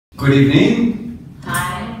Good evening.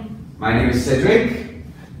 Hi. My name is Cedric,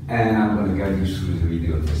 and I'm going to guide you through the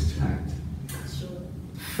video test tonight. Sure.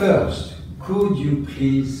 First, could you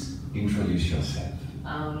please introduce yourself?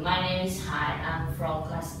 My name is Hai. I'm from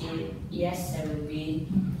class ES7B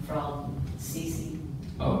from CEC.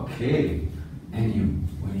 Okay. And you?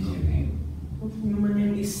 What is your name? My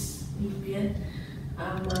name is Viet.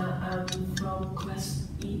 I'm from class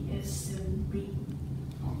ES7B.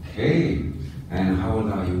 Okay. And how old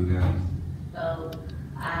are you guys?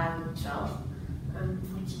 I'm 12. I'm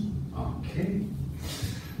 14. Okay.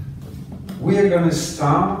 We're going to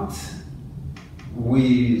start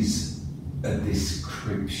with a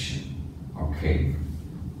description. Okay.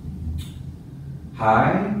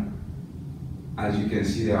 Hi. As you can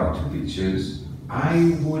see, there are two pictures.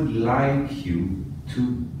 I would like you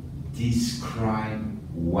to describe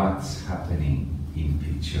what's happening in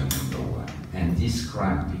picture number one, and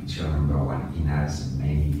describe picture number one in as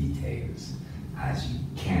many details as you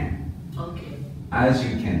can. Okay. As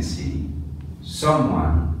you can see,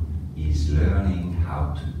 someone is learning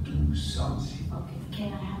how to do something. Okay.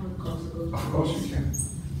 Can I have a closer look? Of course you can.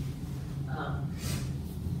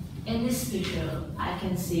 In this picture, I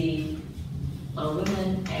can see a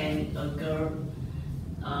woman and a girl.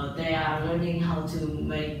 They are learning how to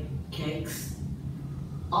make cakes.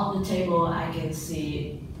 On the table, I can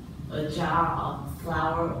see a jar of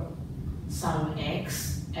flour, some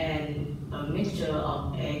eggs, and a mixture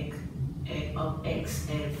of eggs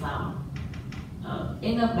and flour.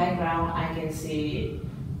 In the background, I can see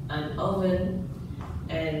an oven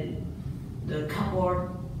and the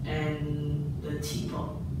cupboard and the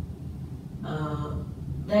teapot.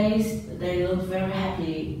 They look very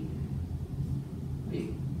happy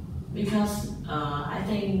because I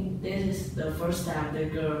think this is the first time the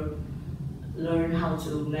girl learned how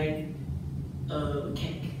to make a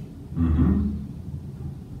cake. Mm-hmm.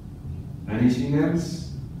 Anything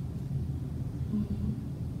else?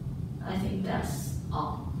 I think that's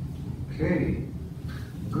all. Okay,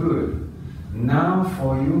 good. Now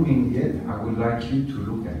for you, Mingyet, I would like you to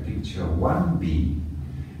look at picture 1B.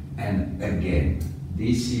 And again,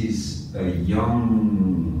 this is a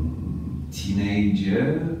young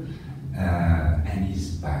teenager and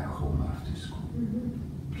he's back home after school.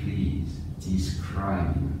 Please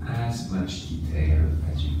describe in as much detail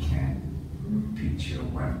as you can picture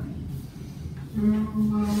 1B.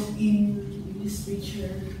 Well, in this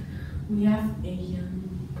picture, we have a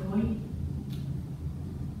young boy.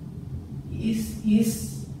 He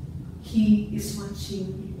is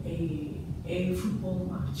watching a football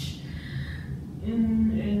match,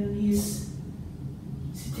 and he's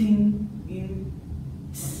sitting in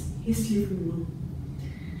his living room.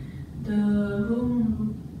 The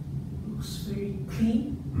room looks very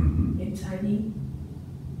clean and tidy,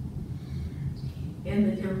 and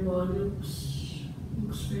the young boy looks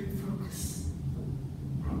very focused.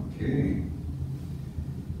 Okay.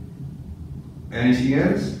 Anything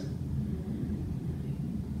else?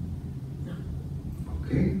 No.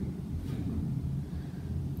 Okay.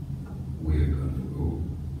 We're going to go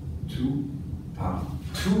to part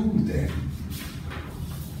 2 then.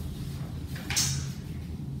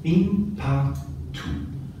 In part 2,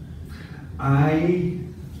 I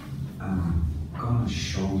am going to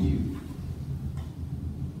show you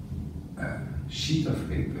a sheet of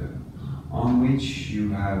paper on which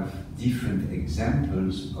you have different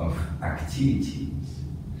examples of activities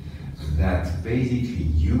that basically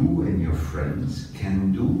you and your friends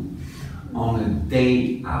can do on a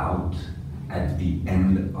day out at the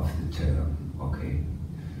end of the term, okay?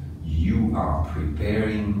 You are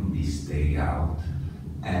preparing this day out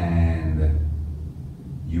and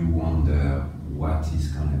you wonder what is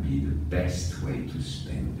going to be the best way to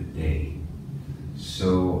spend the day.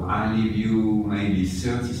 So I leave you maybe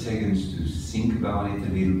 30 seconds to think about it a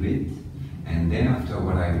little bit, and then after,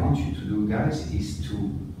 what I want you to do, guys, is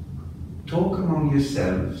to talk among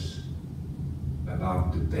yourselves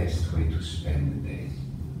about the best way to spend the day.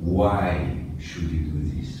 Why should you do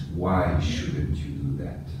this? Why shouldn't you do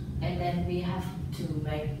that? And then we have to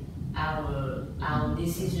make our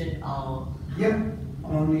decision or... Yeah,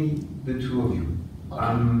 only the two of you. Okay.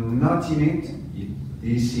 I'm not in it.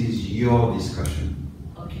 This is your discussion.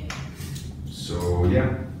 Okay. So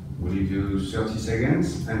yeah, we'll give you 30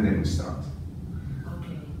 seconds and then we start.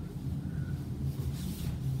 Okay.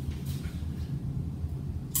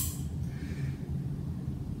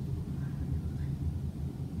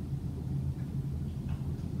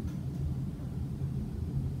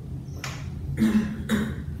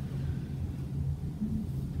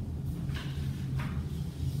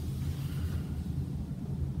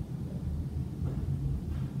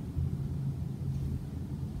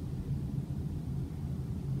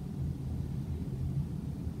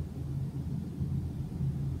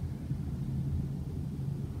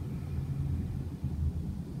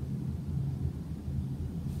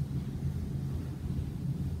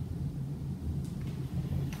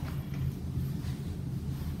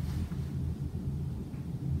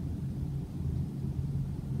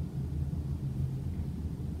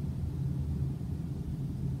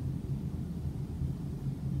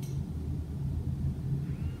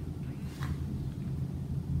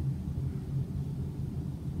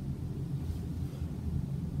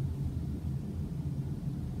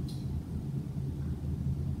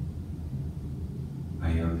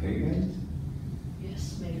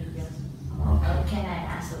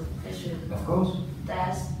 course.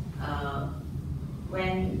 That's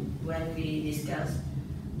when we discuss,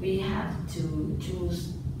 we have to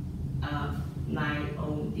choose my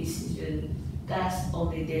own decision. That's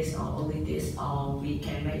only this or only this, or we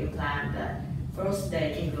can make a plan that first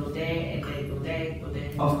they can go there and then go there, go there.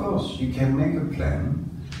 Of course, you can make a plan,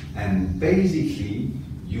 and basically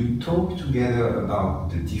you talk together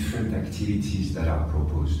about the different activities that are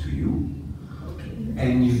proposed to you, Okay.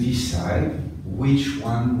 and you decide which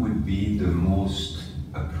one would be the most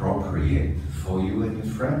appropriate for you and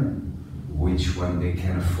your friend. Which one they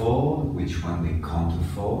can afford, which one they can't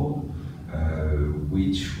afford,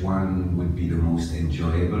 which one would be the most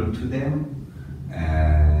enjoyable to them,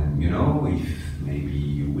 and you know, if maybe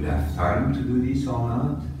you would have time to do this or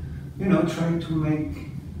not. You know, try to make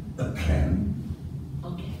a plan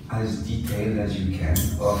Okay. as detailed as you can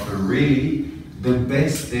of really the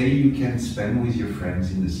best day you can spend with your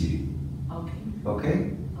friends in the city. Okay. Okay?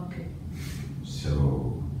 Okay.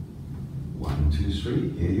 So, 1, 2, 3,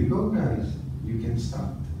 here you go, guys. You can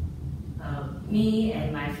start. Me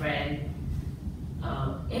and my friend,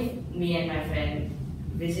 if me and my friend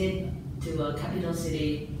visit to a capital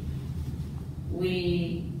city,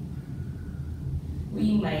 we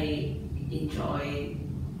may enjoy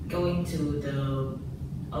going to the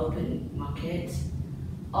open market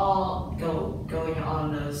or going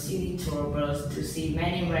on a city tour bus to see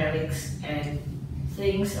many relics and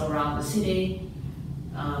things around the city.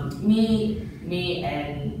 Me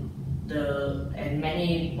and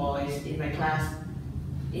many boys in my class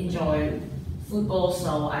enjoy football,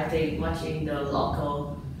 so I think watching the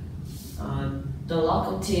local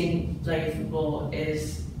team play football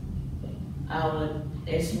is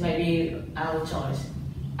maybe our choice.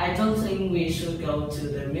 I don't think we should go to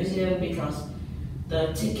the museum because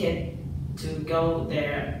the ticket to go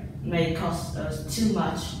there may cost us too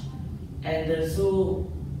much, and the zoo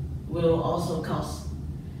will also cost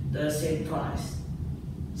the same price.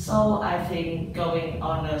 So I think going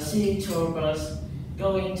on a city tour bus,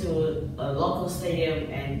 going to a local stadium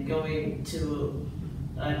and going to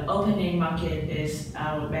an opening market is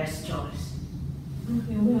our best choice.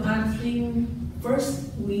 Okay, well, I think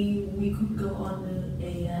first we could go on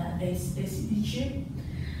a city trip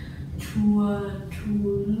to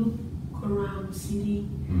look around the city,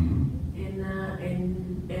 and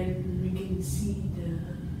we can see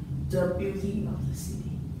the beauty of the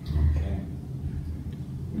city. Okay.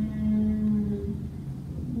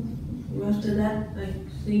 After that, I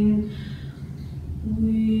think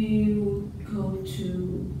we would go to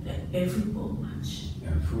a football match A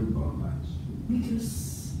football match.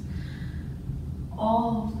 because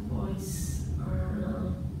all of the boys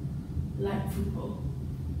are like football.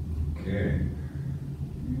 Okay.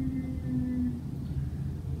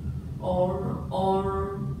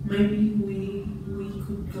 Or maybe we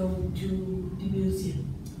could go to the museum.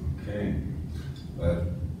 Okay. But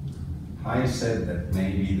I said that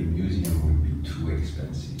maybe the museum would be too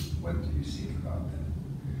expensive. What do you think about that?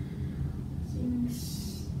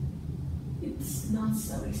 Since it's not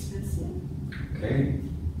so expensive. Okay.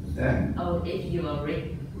 Then, Oh, if you are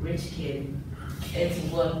rich kid, it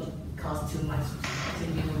won't cost too much to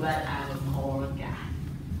you, but I'm a poor guy.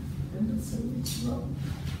 I'm not so rich, bro.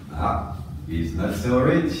 he's not so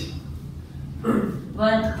rich.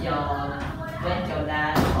 But your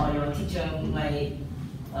dad or your teacher may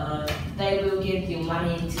they will give you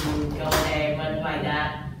money to go there, but my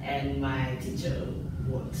dad and my teacher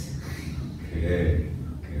won't. Okay.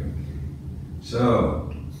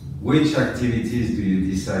 So, which activities do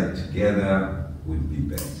you decide together would be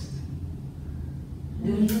best?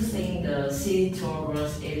 Do you think the city tour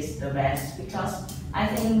bus is the best? Because I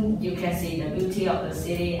think you can see the beauty of the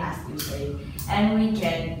city, as you say, and we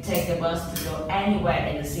can take the bus to go anywhere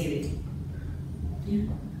in the city. Yeah,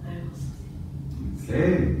 I was.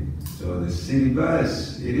 Okay. So the city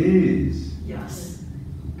bus, it is. Yes.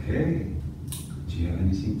 Okay. Do you have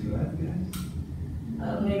anything to add, guys?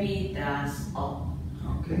 Maybe that's all.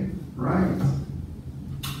 Okay, right.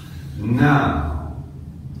 Now,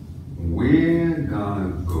 we're gonna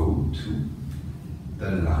go to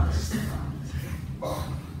the last part of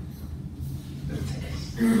the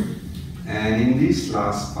test. And in this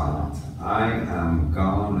last part, I am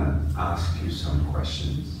gonna ask you some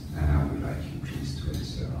questions, and I would like you please to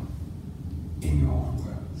answer in your own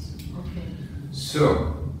words. Okay.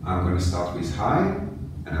 So, I'm gonna start with Hai,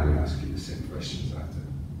 and I will ask you the same questions after.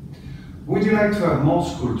 Would you like to have more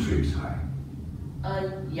school trips, Hai?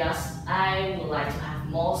 Yes, I would like to have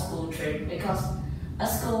more school trip because at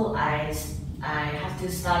school I have to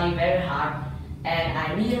study very hard and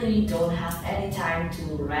I really don't have any time to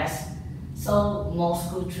rest. So more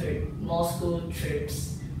school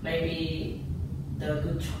trips maybe the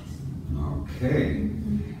good choice. Okay.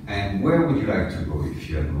 And where would you like to go if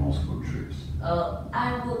you had more school trips?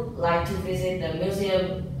 I would like to visit the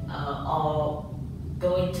museum or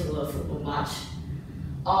going to a football match.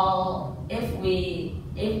 Or if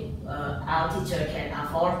our teacher can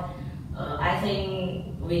afford, I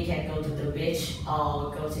think we can go to the beach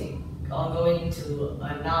or going to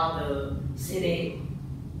another city.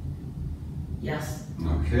 Yes.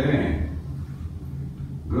 Okay.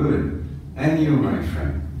 Good. And you, my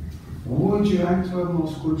friend, would you like to have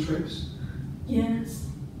more school trips? Yes.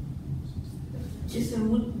 Yes, I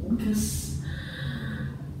would, because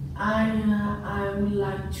I would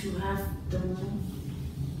like to have the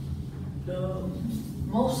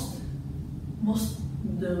most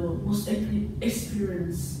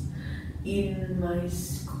experience in my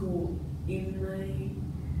school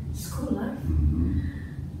life. Mm-hmm.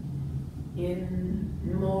 In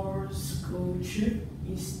more school trip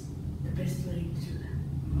is the best way to do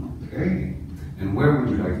that. Okay. And where would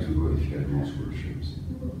you like to go if you had more school trips?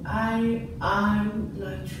 I would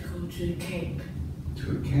like to go to the camp.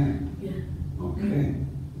 To a camp? Yeah. Okay.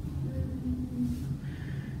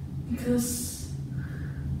 Because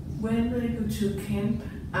when I go to camp,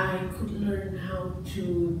 I could learn how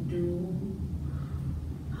to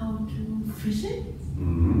fish it,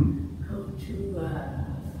 Mm-hmm.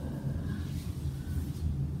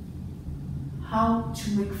 how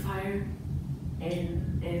to make fire,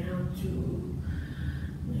 and how to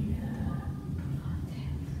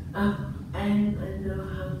and I know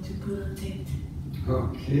how to put a tent.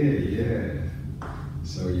 Okay, yeah.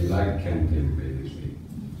 So you like camping, basically.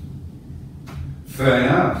 Fair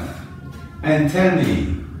enough. And tell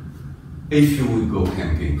me, if you would go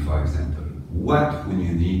camping, for example, what would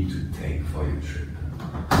you need to take for your trip?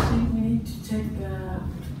 I think we need to take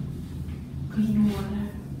clean water,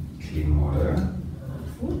 Clean water,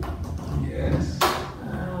 food. yes.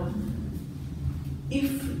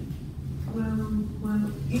 If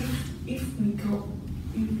we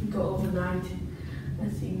go overnight, I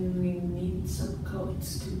think we need some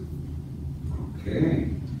clothes too. Okay.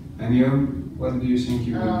 And you, what do you think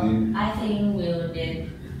you would need? I think we'll need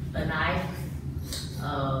a knife,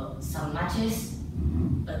 some matches,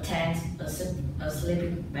 Mhm. a tent, a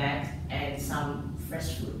sleeping bag, and some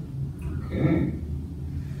fresh food. Okay.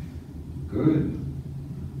 Good.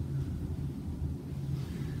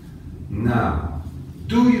 Now,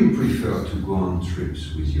 do you prefer to go on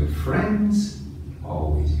trips with your friends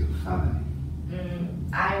or with your family?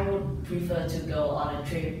 I would prefer to go on a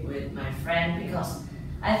trip with my friend because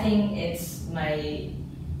I think may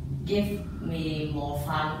give me more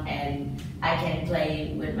fun and I can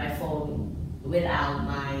play with my phone without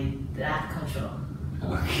my data control.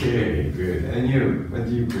 Okay, good. And you, what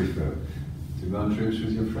do you prefer? To go on trips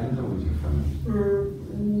with your friends or with your family?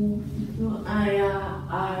 No,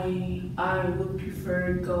 I would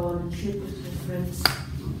prefer go on a trip with my friends,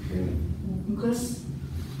 Okay. because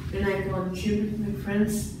when I go on a trip with my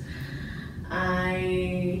friends,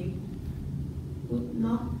 I would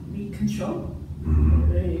not be controlled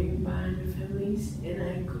Mhm. by my families, and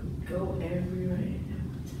I could go everywhere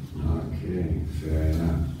I want. Okay, fair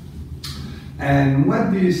enough. And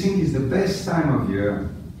what do you think is the best time of year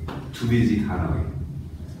to visit Hanoi?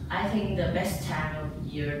 I think the best time of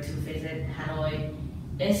year to visit Hanoi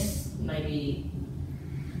is maybe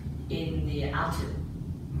in the autumn.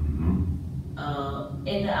 Mhm.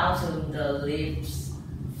 In the autumn, the leaves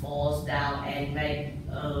falls down and make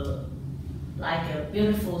like a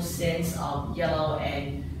beautiful sense of yellow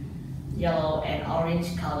and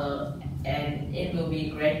orange color, and it will be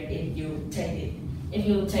great if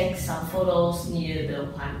you take some photos near the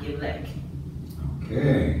Hwan Lake.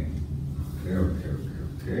 Okay.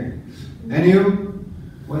 Okay. And you?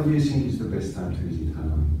 What do you think is the best time to visit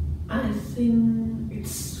Hanoi? I think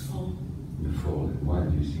it's fall, The fall. Why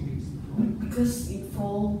do you think it's the fall? because in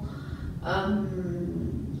fall,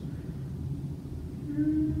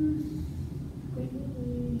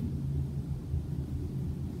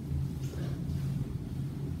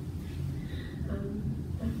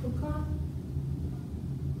 I forgot.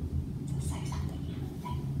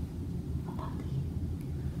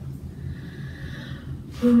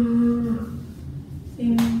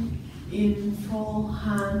 In fall,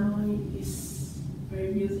 Hanoi is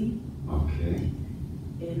very busy, Okay.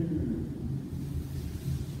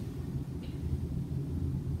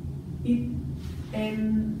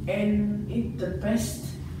 and it's the best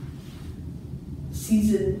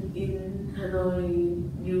season in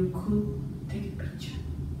Hanoi. You could take a picture.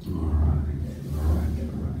 Alright.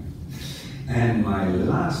 And my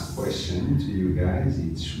last question to you guys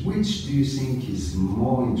is, which do you think is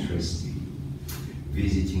more interesting?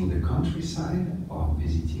 Visiting the countryside or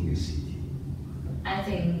visiting a city? I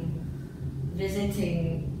think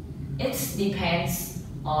visiting, it depends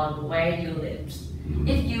on where you live.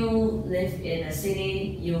 If you live in a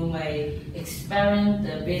city, you may experience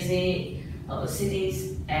the busy of the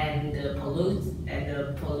cities and the polluted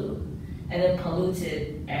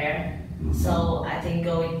air. So I think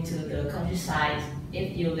going to the countryside,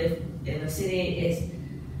 if you live in a city,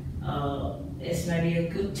 is maybe a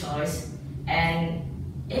good choice. And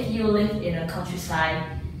if you live in a countryside,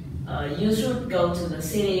 you should go to the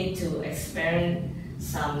city to experience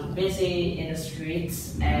some busy in the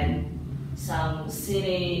streets and some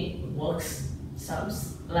city works,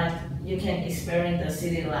 like you can experience the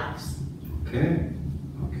city lives. Okay.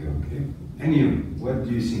 And you, what do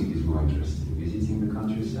you think is more interesting, visiting the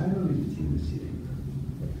countryside or visiting the city?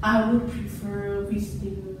 I would prefer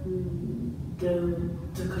visiting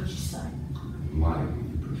the countryside. Why would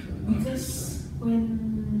you prefer the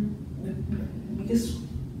Because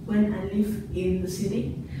when I live in the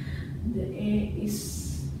city, the air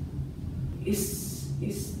is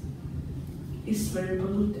very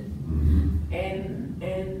polluted, and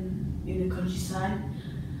in the countryside,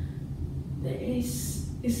 the air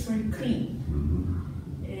is very clean,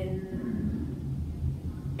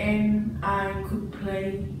 and I could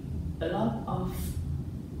play a lot of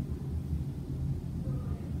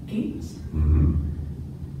games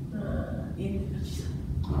in the countryside.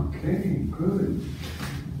 Okay, good.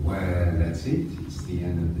 Well, that's it. It's the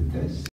end of the test.